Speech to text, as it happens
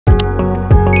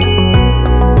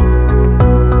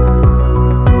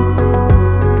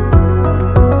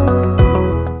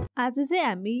आज चाहिँ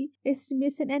हामी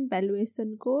एस्टिमेसन एन्ड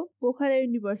भ्यालुएसन को पोखरा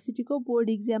युनिभर्सिटीको बोर्ड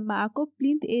एक्जाममा आएको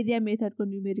प्लिन्थ एरिया मेथडको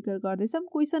न्यूमेरिकल गर्दैछौं।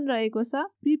 क्वेशन रहेको छ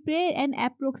prepare an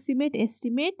approximate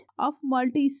estimate of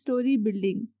multi-Storey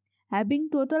building having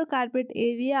total carpet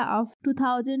area of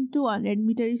 2200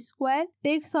 meter square.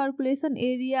 Take circulation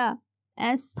area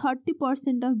as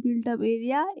 30% of built up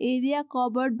area. Area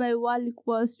covered by wall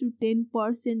equals to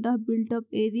 10% of built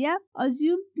up area.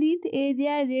 Assume plinth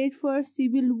area rate for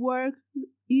civil work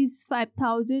is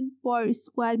 5000 per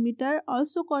square meter.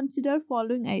 Also consider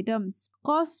following items: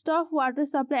 cost of water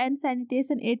supply and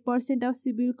sanitation 8% of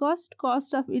civil cost,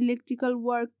 cost of electrical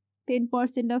work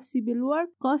 10% of civil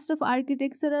work, cost of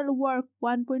architectural work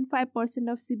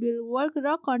 1.5% of civil work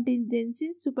र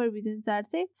contingencies supervision charge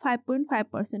चाहिँ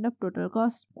 5.5% of total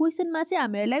cost. क्वेशनमा चाहिँ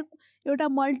हामीलाई एउटा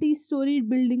multi storey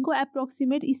बिल्डिङको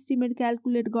approximate estimate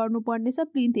calculate गर्नुपर्ने छ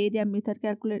plinth area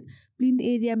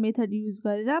method use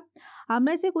गरेर।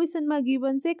 हामीलाई चाहिँ क्वेशनमा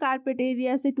गिवन चाहिँ कार्पेट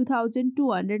एरिया चाहिँ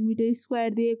 2200 मिटर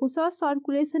स्क्वायर दिएको छ,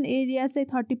 सर्कुलेसन एरिया चाहिँ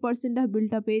 30% of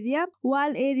built up area,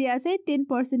 wall area चाहिँ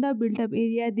 10% अफ बिल्ट अप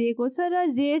एरिया दिएको छ र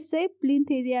रेट चाहिँ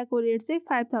प्लिन्थ एरियाको रेट चाहिँ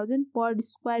 5000 पर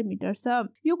स्क्वायर मिटर छ।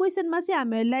 यो क्वेशनमा चाहिँ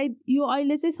हामीलाई यो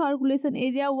अहिले चाहिँ सर्कुलेसन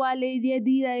एरिया वाल एरिया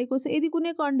दिइरहेको छ, यदि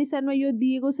कुनै कन्डिसनमा यो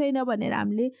दिएको छैन भनेर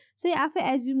हामीले चाहिँ आफै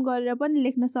एज्युम गरेर पनि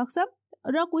लेख्न सक्छौं।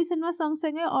 र क्वेशनमा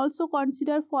सँगसँगै अल्सो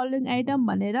कन्सिडर फलोइङ आइटम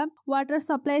भनेर water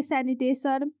supply,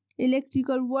 sanitation,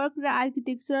 electrical work र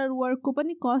आर्किटेक्चरल वर्कको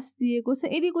पनि कस्ट दिएको छ।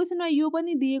 यदि क्वेशनमा यो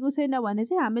पनि दिएको छैन भने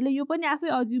चाहिँ हामीले यो पनि आफै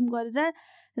एज्युम गरेर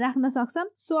राख्न सक्छौं।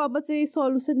 सो अब चाहिँ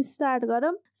सल्युसन स्टार्ट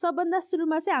गरौँ। सबभन्दा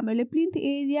सुरुमा चाहिँ हामीले प्लिन्थ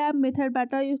एरिया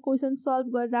मेथडबाट यो क्वेशन सल्भ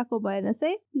गरिराको भएर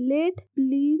चाहिँ late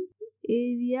plinth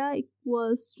area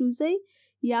equals to चाहिँ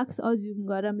याक्स अज्युम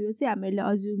गरौँ। यो चाहिँ हामीले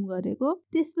अज्युम गरेको।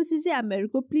 त्यसपछि चाहिँ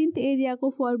हामीहरुको प्लिन्थ एरियाको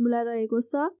फर्मुला रहेको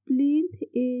छ plinth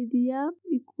area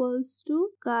equals to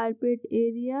carpet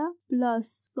area plus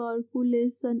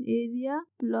circulation area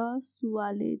plus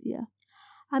wall area.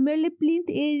 हामीहरुले plinth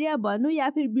area भन्नु या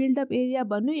फिर बिल्ड अप एरिया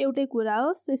भन्नु एउटै कुरा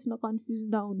हो, सो यसमा कन्फ्युज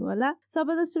नहुनु होला।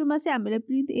 सबभन्दा सुरुमा चाहिँ हामीले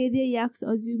plinth area याक्स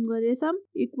assume गरेछौं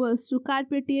equals to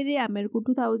carpet area हामीहरुको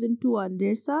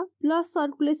 2200 छ प्लस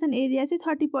सर्कुलेसन एरिया चाहिँ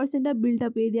 30% अफ बिल्ड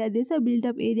अप एरिया दिएछ। बिल्ड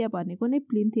अप एरिया भनेको नै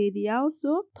प्लिन्थ एरिया हो,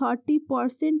 so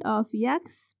 30% of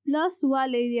याक्स plus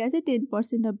wall area चाहिँ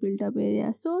 10% of build up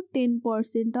area, so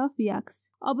 10% of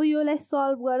याक्स। अब योलाई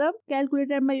सल्भ गरौँ।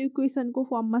 क्याल्कुलेटरमा यो इक्वेशनको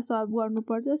फर्ममा सल्भ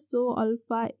गर्नुपर्छ। So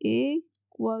alpha A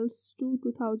equals to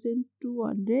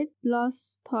 2200 plus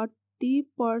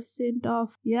 30% of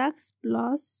X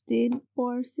plus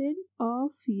 10% of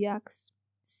X.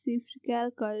 Shift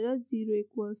calc गरेर 0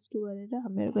 इक्वल्स टु गरेर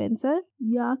हामीहरुको answer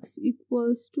X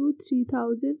equals to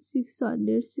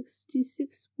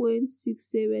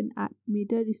 3666.67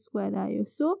 metre square आयो।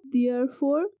 So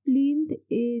therefore plinth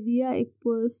area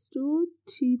equals to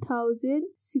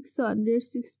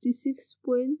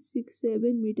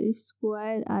 3666.67 metre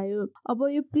square आयो। अब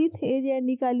यो प्लिन्थ एरिया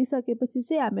निकालिसकेपछि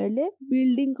चाहिँ हामीहरुले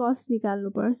building cost निकाल्नु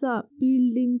पर्छ।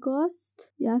 Building cost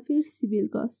या फिर सिभिल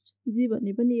कस्ट जे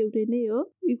भने पनि एउटै नै हो,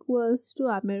 इक्वल्स टु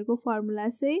हामीहरुको फर्मुला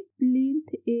चाहिँ plinth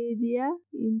area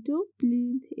into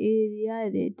plinth area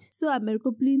rate. So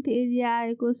हामीहरुको plinth area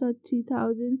आएको छ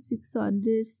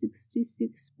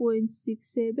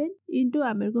 3666.67 into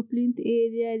हामीहरुको plinth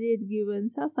area rate given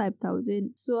छ 5000।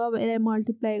 सो अब यसलाई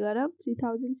मल्टिप्लाई गरौँ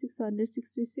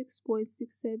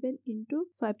 3666.67 इन्टु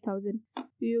 5000।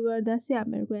 यो गर्दा चाहिँ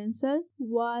हामीहरुको आन्सर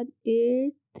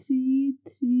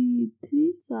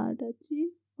 18333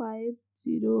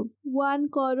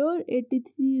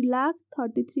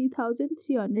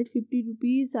 1,83,33,350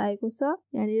 रुपीस आएको छ।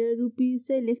 यहाँनिर रुपीस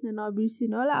चाहिँ लेख्न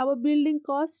नबिर्सिनु होला। अब बिल्डिङ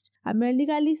कस्ट हामीले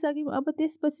निकालिसक्यौं। अब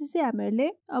त्यसपछि चाहिँ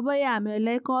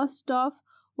हामीहरुलाई cost of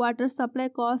water supply,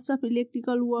 cost of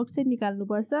electrical work चाहिँ निकाल्नु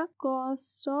पर्छ।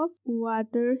 Cost of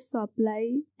water supply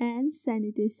and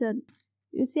sanitation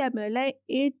यो चाहिँ हामीहरुलाई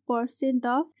 8%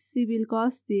 अफ सिभिल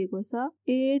कस्ट दिएको छ।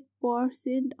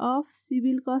 8% अफ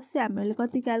सिभिल कस्ट चाहिँ हामीले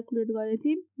कति क्याल्कुलेट गरेको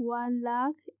थियौं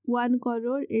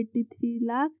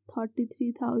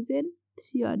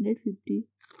 1,83,33,350।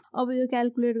 अब यो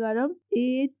क्याल्कुलेट गरौँ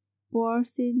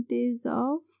 8%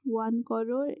 अफ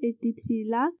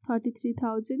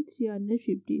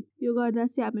 1,83,33,350। यो गर्दा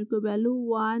चाहिँ हामीहरुको भ्यालु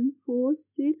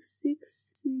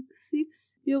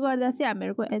 1466666। यो गर्दा चाहिँ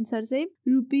हामीहरुको आन्सर चाहिँ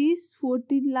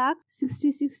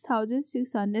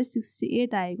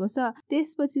 ₹14,66,668 आएको छ।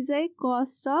 त्यसपछि चाहिँ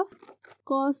cost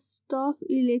of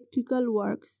electrical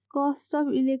works. Cost of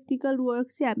electrical work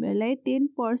चाहिँ हामीहरुलाई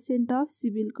 10% अफ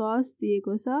सिभिल कस्ट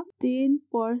दिएको छ।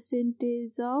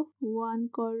 10% अफ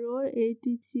 1,83,33,350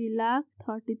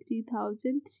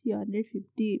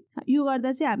 18,33,350 यो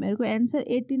गर्दा चाहिँ हामीहरुको आन्सर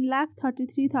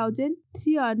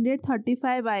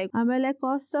 18,33,335 आएको हामीलाई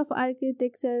कस्ट अफ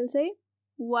आर्किटेक्चर चाहिँ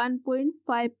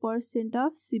 1.5%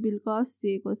 अफ सिभिल कस्ट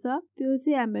दिएको छ त्यो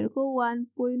चाहिँ हामीहरुको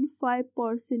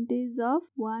 1.5% अफ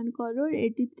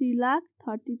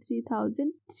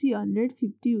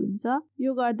 1,83,33,350 हुन्छ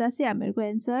यो गर्दा चाहिँ हामीहरुको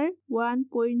आन्सर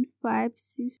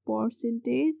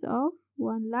 1.56% अफ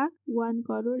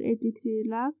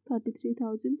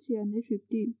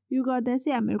 1,83,33,350 यो गर्दा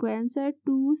चाहिँ हामीहरुको आन्सर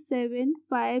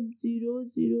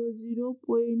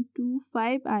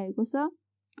 275,000.25 आएको छ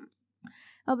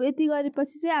अब यति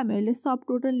गरेपछि चाहिँ हामीहरुले सब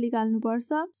टोटल निकाल्नु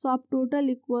पर्छ सब टोटल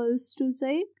इक्वल्स टु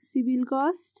चाहिँ civil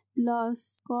cost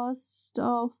plus cost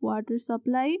of water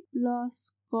supply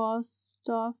plus cost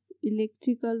of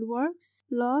electrical works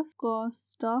plus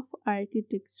cost of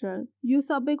architectural यो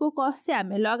सबैको कस्ट चाहिँ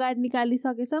हामीले अगाडि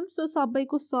निकालिसकेछौं सो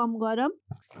सबैको सम गरौँ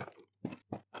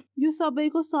यो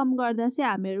सबैको सम गर्दा चाहिँ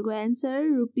हामीहरुको आन्सर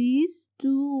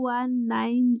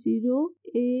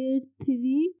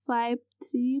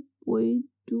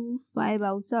 ₹21908353.25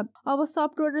 आउँछ अब सब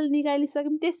टोटल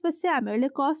निकालिसक्यौं त्यसपछि हामीहरुले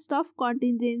कस्ट अफ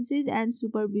कन्टिन्जेन्सीज एन्ड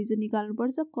सुपरभिजन निकाल्नु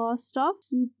पर्छ कस्ट अफ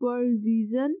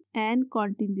सुपरभिजन एन्ड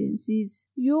कन्टिन्जेन्सीज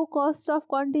यो कस्ट अफ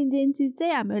कन्टिन्जेन्सीज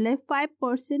चाहिँ हामीहरुलाई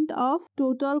 5% अफ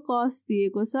टोटल कस्ट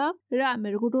दिएको छ र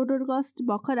हामीहरुको टोटल कस्ट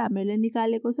भर्खर हामीले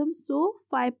निकालेको छौं सो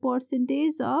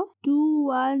 5% अफ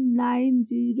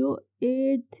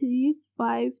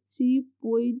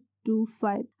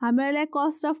 21908353.25 हामीहरुलाई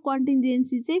कस्ट अफ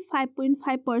कन्टिन्जेन्सी चाहिँ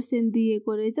 5.5%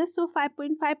 दिएको रहेछ सो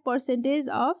 5.5%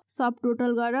 अफ सब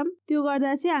टोटल गरौँ त्यो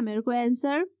गर्दा चाहिँ हामीहरुको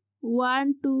आन्सर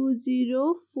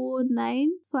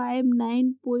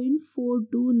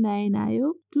 1204959.429 आयो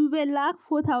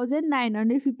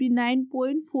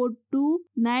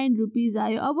 12,04,959.429 रुपीस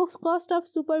आयो अब कस्ट अफ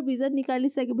सुपरभिजन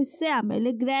निकालिसकेपछि चाहिँ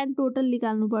हामीले ग्रान्ड टोटल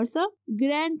निकाल्नु पर्छ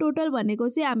ग्रान्ड टोटल भनेको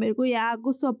चाहिँ हामीहरुको यहाँको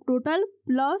सब टोटल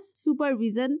प्लस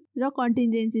सुपरभिजन र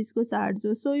कन्टिन्जेन्सीज को चार्ज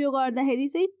हो सो यो गर्दाखेरि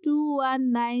चाहिँ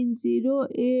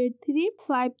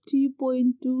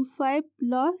 21908353.25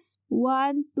 प्लस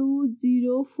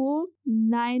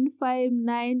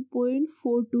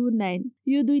 1204,959.429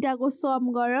 यो दुईटाको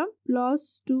सम गरौँ प्लस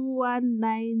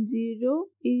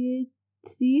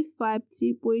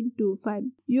 21908353.25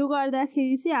 यो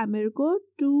गर्दाखेरि चाहिँ हामीहरुको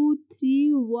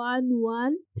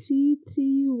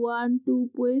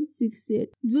 23113312.68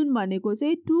 जुन भनेको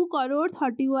चाहिँ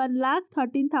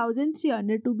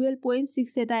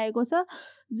 2,31,13,312.68 आएको छ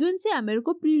जुन चाहिँ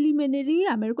हामीहरुको प्रिलिमिनरी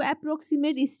हामीहरुको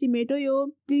एप्रोक्सिमेट एस्टिमेट हो यो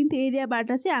प्लिन्थ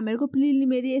एरियाबाट चाहिँ हामीहरुको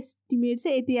प्रिलिमिनरी एस्टिमेट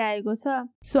चाहिँ यति आएको छ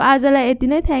सो आजलाई यति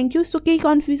नै थ्यांक यू सो केही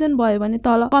कन्फ्युजन भयो भने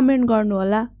तल कमेन्ट गर्नु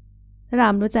होला र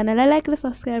हाम्रो च्यानललाई लाइक र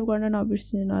सब्स्क्राइब गर्न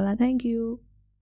नबिर्सनु होला थ्यांक यू